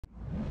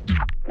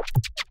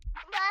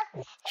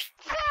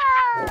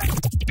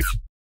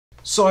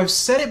So I've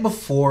said it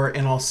before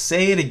and I'll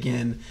say it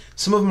again,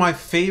 some of my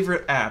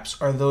favorite apps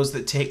are those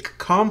that take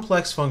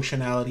complex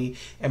functionality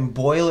and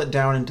boil it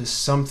down into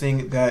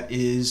something that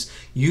is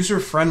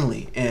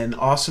user-friendly and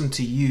awesome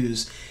to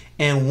use.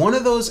 And one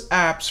of those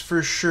apps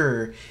for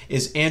sure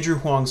is Andrew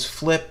Huang's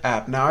Flip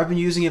app. Now I've been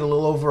using it a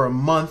little over a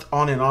month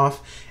on and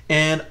off,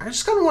 and I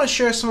just kind of want to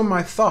share some of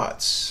my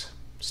thoughts.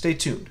 Stay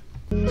tuned.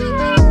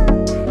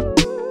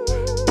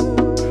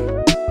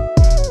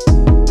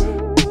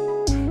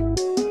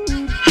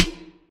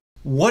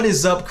 What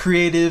is up,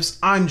 creatives?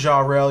 I'm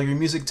Jahrell, your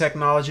music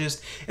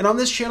technologist, and on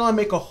this channel I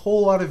make a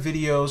whole lot of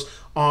videos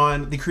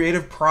on the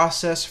creative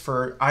process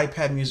for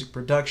iPad music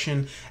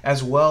production,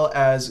 as well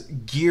as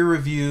gear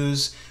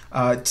reviews,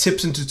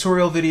 tips and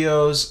tutorial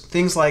videos,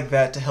 things like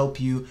that to help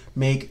you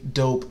make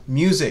dope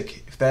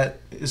music. If that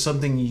is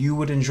something you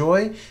would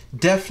enjoy,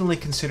 definitely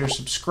consider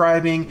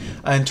subscribing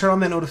and turn on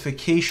that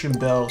notification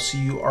bell so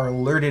you are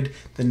alerted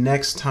the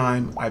next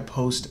time I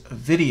post a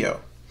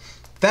video.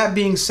 That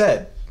being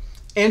said,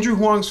 Andrew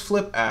Huang's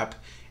Flip app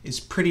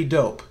is pretty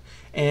dope,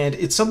 and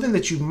it's something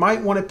that you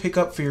might want to pick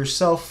up for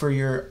yourself for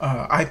your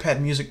iPad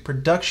music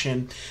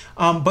production.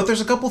 But there's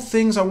a couple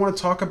things I want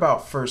to talk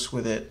about first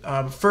with it.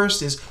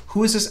 First is,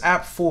 who is this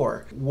app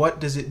for?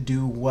 What does it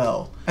do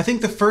well? I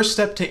think the first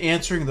step to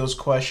answering those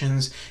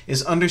questions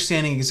is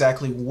understanding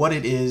exactly what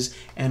it is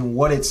and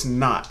what it's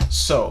not.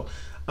 So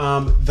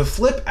the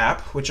Flip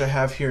app, which I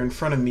have here in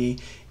front of me,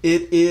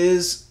 it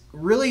is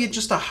really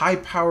just a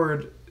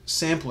high-powered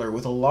sampler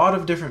with a lot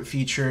of different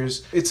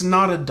features. It's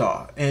not a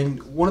DAW,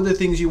 and one of the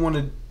things you want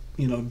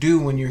to do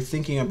when you're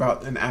thinking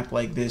about an app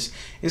like this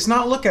is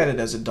not look at it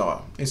as a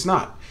DAW. It's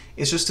not.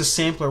 It's just a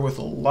sampler with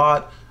a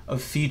lot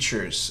of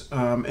features.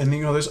 And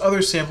there's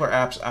other sampler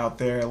apps out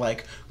there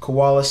like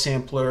Koala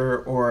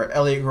Sampler or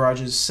Elliott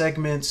Garage's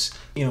Segments,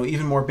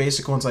 even more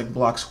basic ones like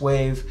Block's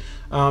Wave.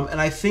 And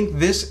I think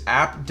this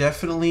app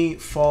definitely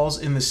falls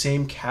in the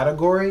same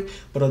category,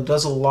 but it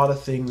does a lot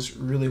of things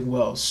really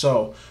well.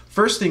 So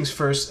first things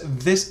first,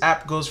 this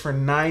app goes for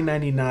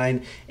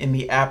 $9.99 in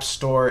the App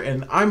Store,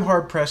 and I'm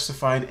hard pressed to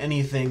find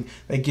anything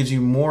that gives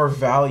you more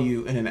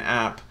value in an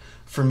app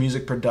for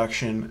music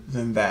production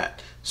than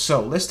that.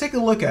 So let's take a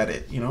look at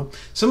it.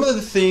 Some of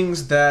the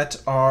things that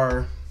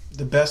are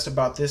the best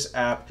about this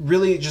app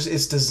really just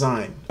its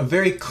design. A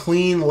very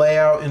clean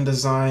layout and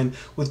design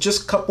with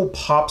just a couple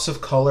pops of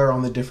color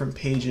on the different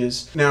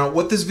pages. Now,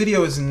 what this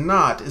video is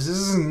not is this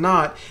is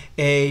not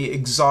a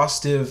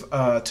exhaustive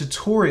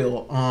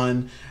tutorial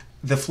on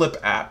the Flip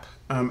app.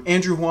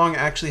 Andrew Huang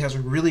actually has a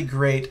really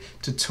great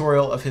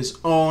tutorial of his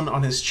own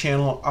on his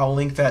channel. I'll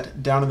link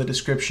that down in the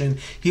description.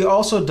 He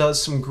also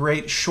does some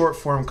great short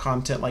form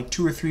content, like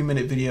 2 or 3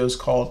 minute videos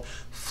called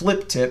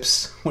Flip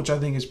Tips, which I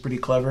think is pretty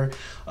clever,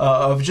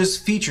 of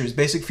just features,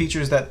 basic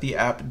features that the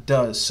app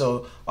does.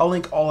 So I'll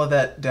link all of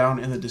that down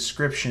in the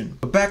description.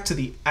 But back to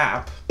the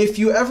app. If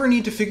you ever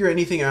need to figure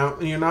anything out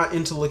and you're not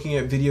into looking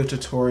at video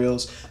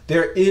tutorials,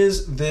 there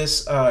is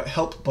this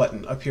help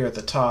button up here at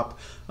the top.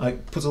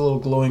 Puts a little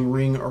glowing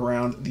ring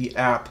around the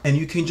app, and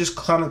you can just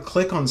kind of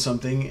click on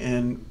something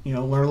and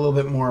learn a little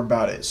bit more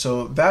about it.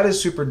 So that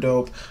is super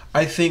dope.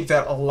 I think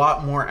that a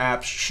lot more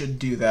apps should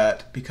do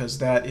that because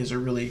that is a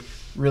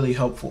really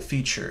helpful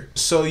feature.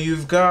 So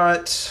you've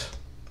got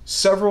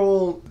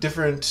several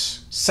different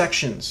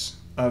sections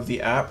of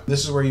the app.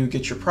 This is where you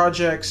get your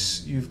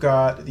projects. You've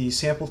got the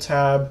sample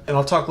tab, and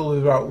I'll talk a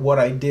little bit about what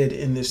I did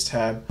in this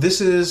tab.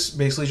 This is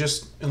basically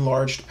just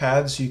enlarged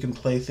pads so you can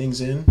play things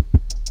in.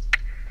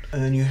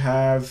 And then you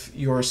have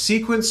your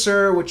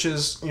sequencer, which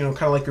is, kind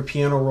of like your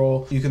piano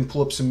roll. You can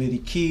pull up some MIDI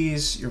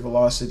keys, your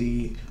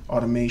velocity,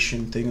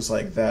 automation, things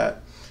like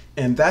that.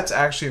 And that's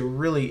actually a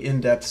really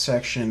in-depth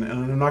section, and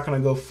I'm not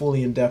going to go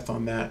fully in-depth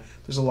on that.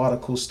 There's a lot of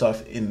cool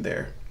stuff in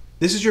there.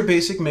 This is your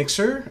basic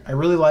mixer. I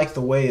really like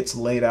the way it's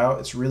laid out.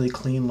 It's really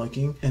clean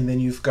looking. And then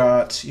you've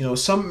got,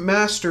 some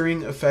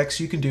mastering effects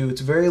you can do.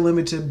 It's very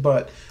limited,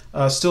 but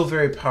still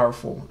very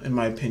powerful in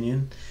my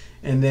opinion.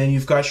 And then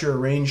you've got your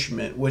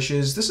arrangement,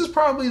 this is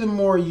probably the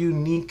more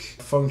unique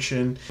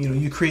function.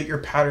 You create your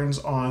patterns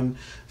on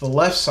the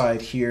left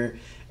side here,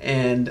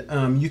 and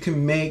you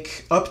can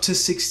make up to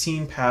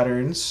 16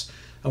 patterns,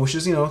 which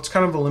is, it's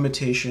kind of a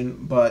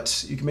limitation,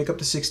 but you can make up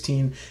to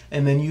 16,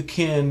 and then you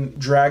can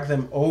drag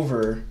them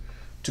over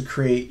to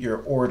create your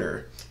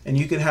order. And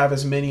you can have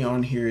as many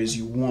on here as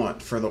you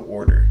want for the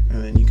order,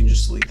 and then you can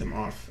just delete them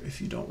off if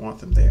you don't want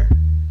them there.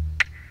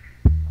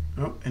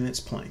 Oh, and it's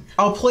playing.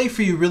 I'll play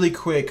for you really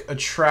quick a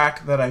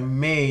track that I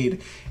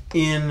made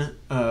in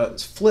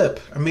Flip.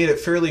 I made it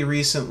fairly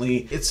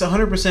recently. It's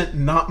 100%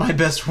 not my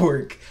best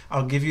work.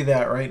 I'll give you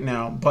that right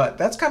now. But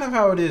that's kind of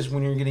how it is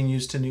when you're getting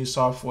used to new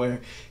software.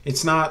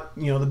 It's not,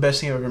 the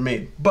best thing I've ever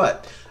made.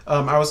 But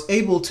I was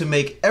able to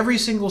make every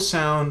single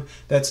sound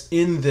that's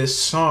in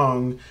this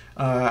song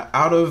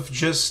out of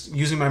just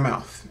using my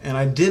mouth. And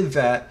I did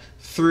that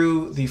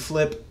through the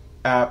Flip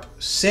app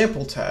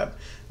sample tab.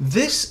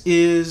 This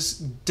is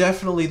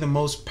definitely the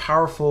most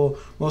powerful,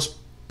 most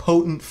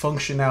potent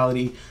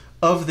functionality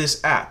of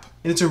this app.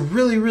 And it's a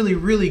really, really,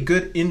 really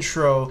good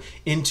intro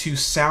into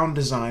sound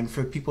design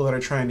for people that are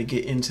trying to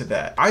get into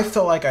that. I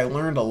felt like I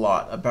learned a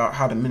lot about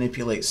how to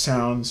manipulate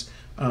sounds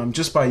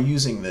just by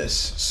using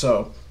this.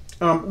 So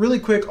really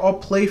quick, I'll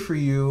play for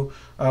you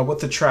what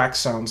the track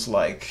sounds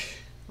like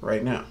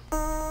right now.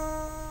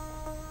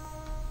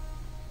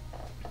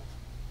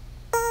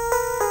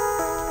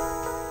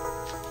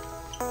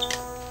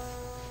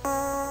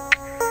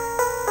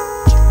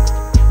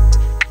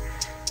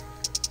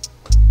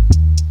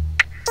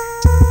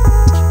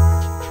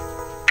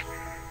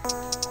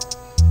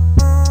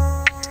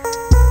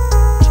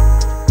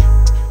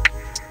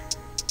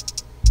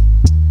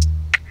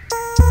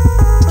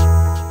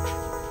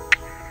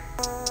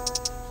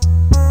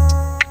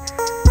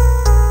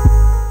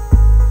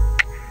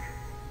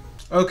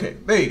 Okay,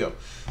 there you go.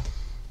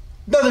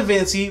 Nothing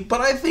fancy, but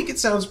I think it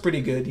sounds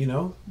pretty good, you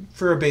know,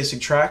 for a basic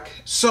track.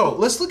 So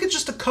let's look at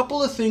just a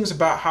couple of things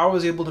about how I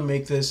was able to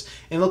make this,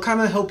 and it'll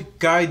kind of help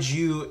guide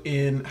you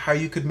in how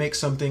you could make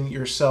something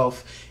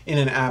yourself in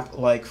an app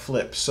like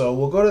Flip. So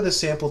we'll go to the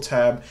sample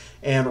tab,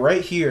 and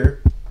right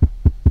here,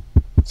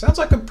 sounds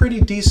like a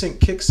pretty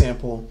decent kick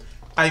sample.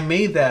 I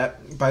made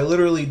that by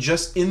literally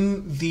just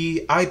in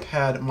the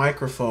iPad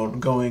microphone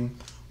going,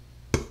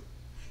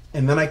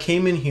 and then I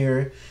came in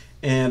here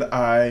and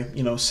I,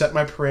 set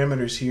my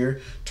parameters here,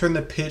 turned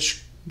the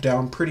pitch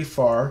down pretty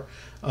far,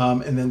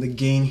 and then the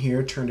gain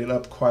here, turned it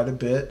up quite a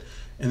bit.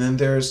 And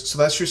then so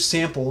that's your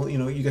sample,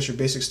 you got your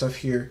basic stuff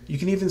here. You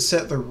can even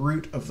set the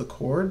root of the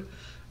chord,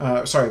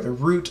 the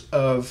root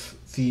of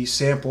the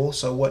sample,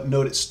 so what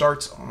note it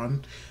starts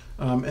on.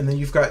 And then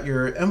you've got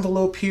your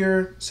envelope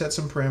here, set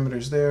some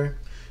parameters there.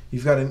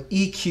 You've got an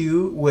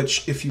EQ,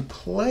 which if you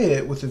play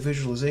it with the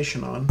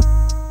visualization on,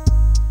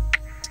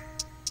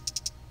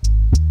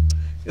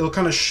 it'll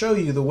kind of show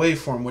you the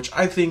waveform, which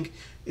I think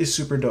is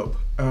super dope.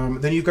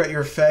 Then you've got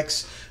your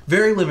effects,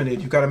 very limited.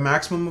 You've got a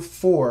maximum of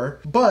 4,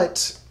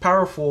 but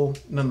powerful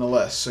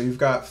nonetheless. So you've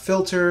got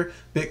filter,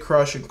 bit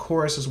crush, and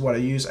chorus is what I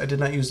use. I did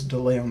not use the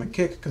delay on the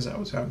kick because that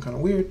was sounding kind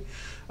of weird.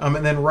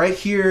 And then right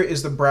here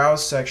is the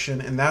browse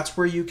section, and that's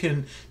where you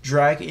can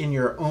drag in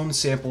your own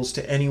samples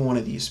to any one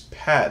of these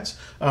pads.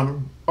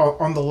 On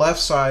the left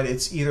side,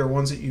 it's either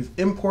ones that you've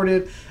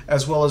imported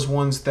as well as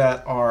ones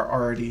that are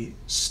already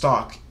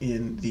stock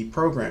in the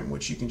program,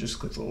 which you can just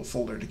click the little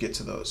folder to get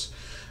to those.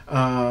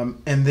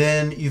 And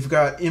then you've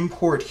got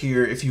import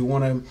here if you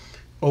want to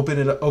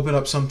open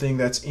up something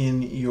that's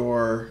in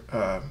your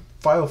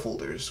file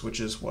folders, which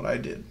is what I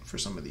did for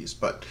some of these.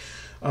 But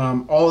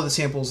all of the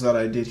samples that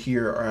I did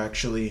here are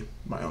actually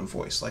my own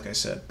voice, like I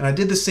said. And I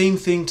did the same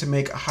thing to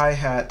make a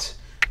hi-hat,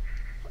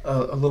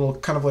 a little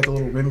kind of like a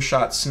little rim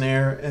shot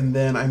snare, and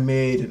then I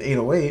made an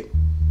 808.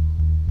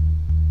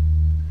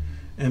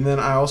 And then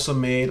I also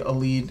made a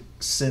lead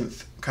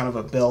synth, kind of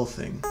a bell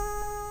thing.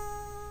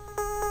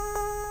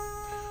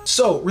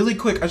 So really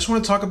quick, I just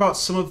want to talk about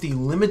some of the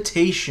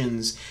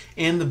limitations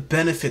and the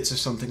benefits of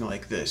something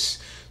like this.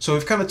 So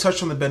we've kind of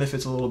touched on the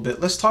benefits a little bit.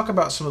 Let's talk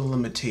about some of the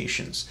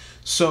limitations.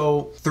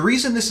 So the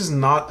reason this is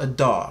not a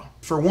DAW,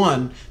 for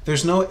one,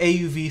 there's no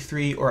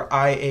AUV3 or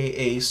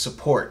IAA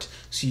support.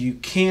 So you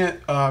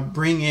can't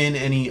bring in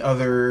any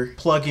other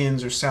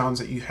plugins or sounds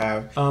that you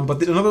have.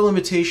 But another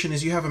limitation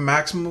is you have a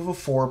maximum of a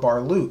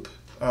 4-bar loop.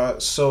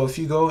 So if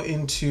you go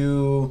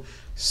into,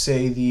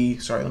 say,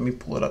 sorry, let me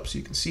pull it up so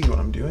you can see what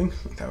I'm doing.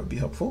 That would be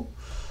helpful.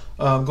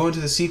 Go into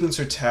the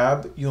sequencer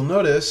tab, you'll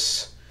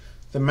notice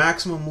the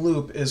maximum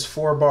loop is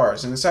 4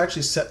 bars, and it's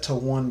actually set to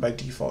 1 by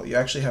default. You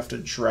actually have to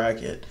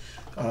drag it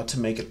to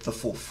make it the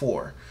full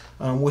 4.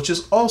 Which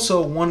is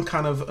also one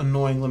kind of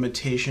annoying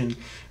limitation,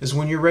 is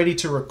when you're ready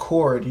to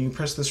record and you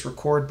press this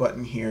record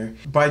button here,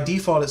 by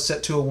default it's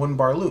set to a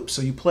 1-bar loop.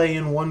 So you play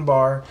in 1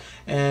 bar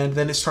and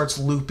then it starts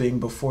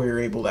looping before you're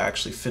able to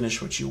actually finish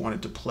what you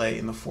wanted to play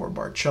in the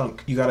 4-bar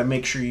chunk. You got to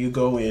make sure you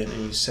go in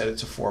and you set it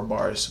to 4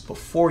 bars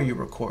before you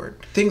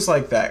record. Things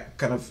like that,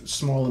 kind of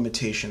small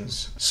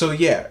limitations. So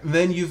yeah,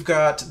 then you've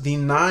got the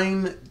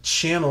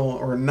 9-channel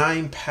or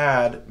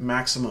 9-pad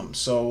maximum.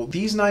 So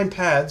these 9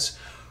 pads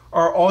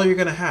are all you're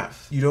going to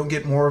have. You don't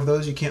get more of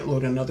those. You can't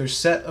load another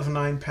set of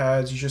 9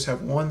 pads. You just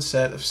have 1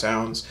 set of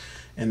sounds,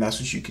 and that's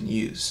what you can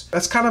use.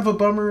 That's kind of a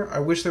bummer. I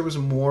wish there was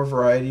more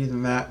variety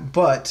than that,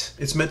 but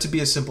it's meant to be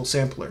a simple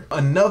sampler.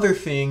 Another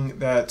thing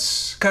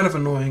that's kind of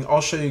annoying,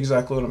 I'll show you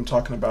exactly what I'm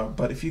talking about,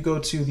 but if you go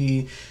to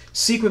the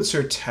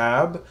sequencer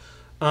tab,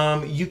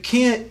 you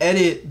can't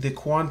edit the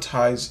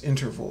quantize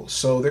interval.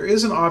 So there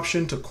is an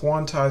option to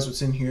quantize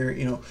what's in here.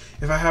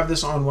 If I have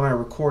this on when I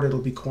record,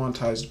 it'll be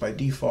quantized by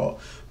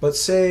default. But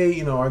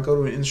say, I go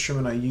to an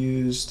instrument I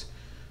used,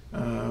 I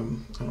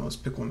don't know, let's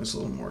pick one that's a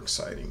little more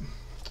exciting.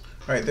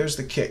 All right, there's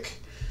the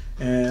kick.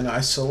 And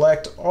I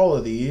select all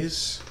of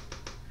these,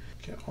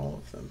 get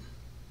all of them.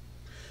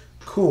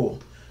 Cool.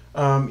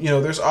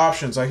 There's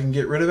options. I can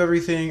get rid of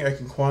everything, I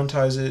can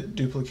quantize it,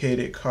 duplicate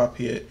it,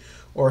 copy it,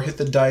 or hit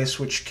the dice,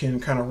 which can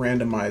kind of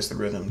randomize the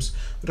rhythms.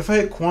 But if I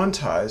hit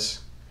quantize,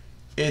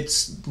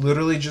 it's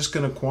literally just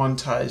going to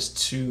quantize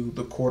to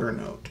the quarter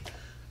note.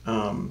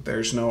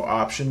 There's no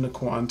option to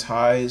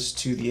quantize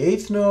to the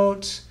eighth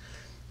note.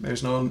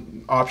 There's no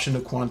option to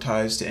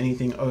quantize to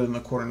anything other than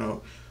the quarter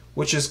note,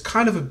 which is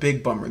kind of a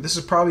big bummer. This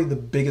is probably the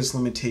biggest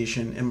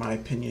limitation, in my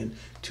opinion,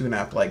 to an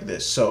app like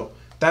this. So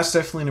that's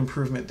definitely an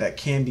improvement that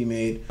can be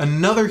made.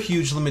 Another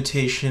huge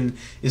limitation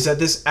is that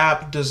this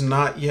app does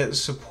not yet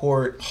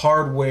support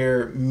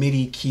hardware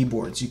MIDI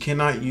keyboards. You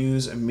cannot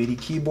use a MIDI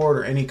keyboard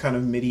or any kind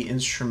of MIDI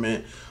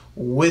instrument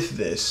with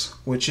this,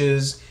 which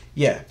is,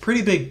 yeah,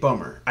 pretty big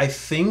bummer. I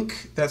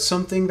think that's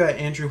something that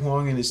Andrew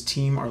Huang and his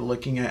team are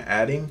looking at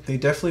adding. They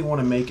definitely want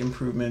to make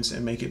improvements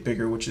and make it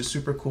bigger, which is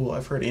super cool.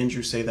 I've heard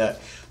Andrew say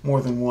that more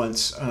than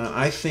once.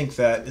 I think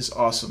that is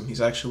awesome.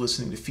 He's actually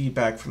listening to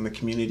feedback from the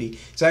community.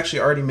 He's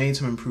actually already made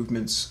some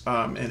improvements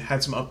and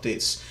had some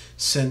updates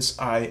since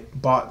I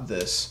bought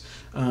this.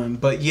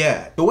 But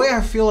yeah, the way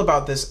I feel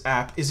about this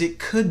app is it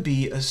could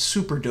be a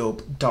super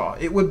dope DAW.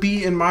 It would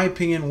be, in my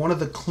opinion, one of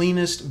the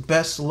cleanest,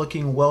 best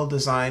looking,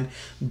 well-designed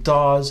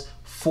DAWs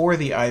for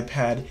the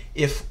iPad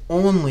if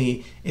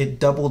only it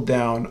doubled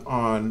down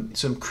on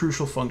some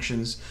crucial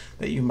functions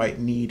that you might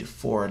need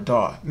for a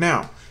DAW.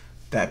 Now,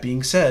 that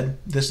being said,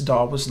 this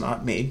DAW was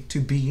not made to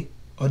be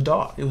a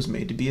DAW. It was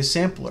made to be a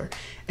sampler.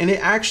 And it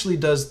actually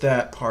does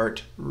that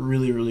part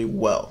really, really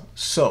well.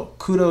 So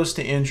kudos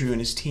to Andrew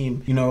and his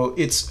team. You know,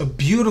 it's a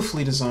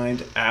beautifully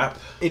designed app.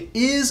 It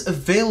is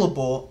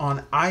available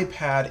on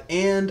iPad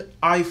and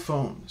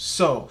iPhone.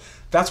 So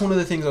that's one of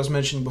the things I was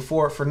mentioning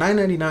before. For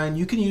 $9.99,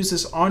 you can use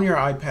this on your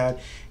iPad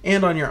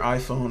and on your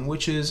iPhone,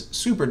 which is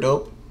super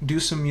dope. Do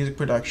some music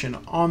production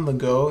on the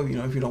go. You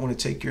know, if you don't want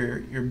to take your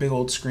big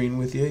old screen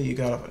with you, you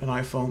got an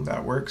iPhone,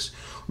 that works.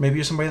 Or maybe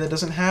you're somebody that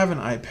doesn't have an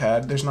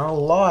iPad. There's not a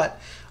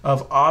lot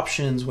of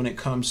options when it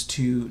comes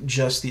to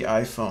just the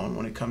iPhone,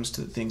 when it comes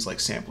to things like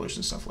samplers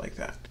and stuff like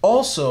that.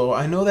 Also,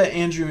 I know that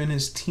Andrew and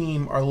his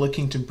team are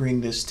looking to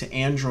bring this to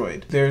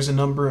Android. There's a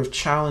number of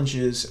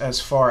challenges as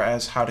far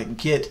as how to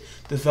get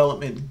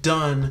development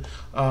done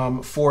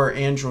for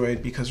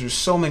Android because there's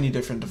so many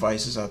different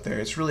devices out there.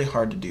 It's really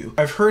hard to do.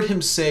 I've heard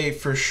him say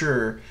for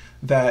sure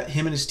that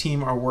him and his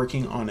team are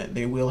working on it.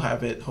 They will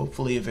have it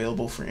hopefully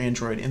available for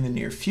Android in the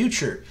near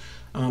future.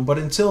 But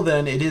until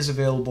then, it is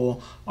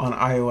available on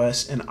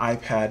iOS and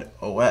iPad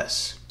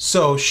OS.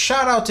 So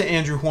shout out to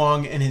Andrew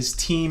Huang and his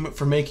team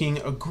for making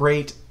a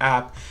great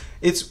app.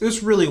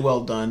 It's really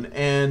well done.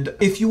 And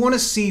if you want to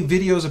see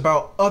videos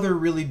about other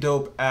really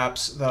dope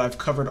apps that I've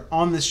covered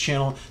on this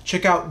channel,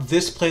 check out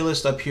this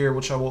playlist up here,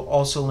 which I will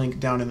also link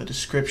down in the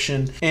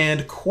description.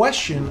 And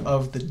question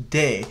of the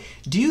day: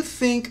 do you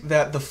think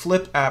that the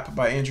Flip app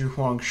by Andrew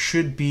Huang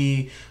should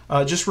be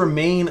just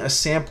remain a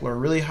sampler, a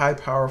really high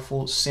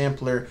powerful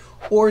sampler,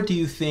 or do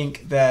you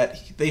think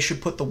that they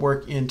should put the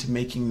work into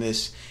making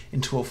this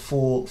into a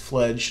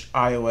full-fledged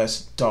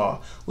iOS DAW?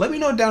 Let me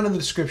know down in the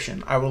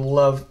description. I would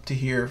love to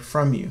hear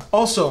from you.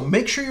 Also,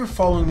 make sure you're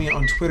following me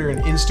on Twitter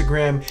and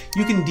Instagram.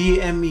 You can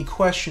DM me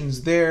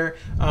questions there.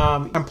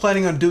 I'm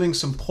planning on doing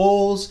some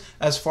polls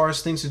as far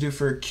as things to do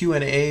for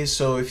Q&A,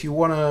 so if you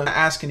want to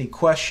ask any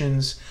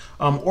questions,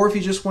 or if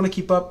you just want to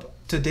keep up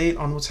to date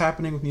on what's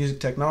happening with Music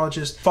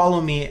Technologist,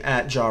 follow me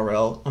at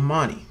Jahrell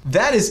Amani.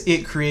 That is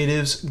it,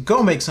 creatives.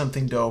 Go make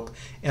something dope,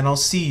 and I'll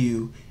see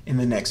you in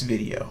the next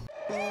video.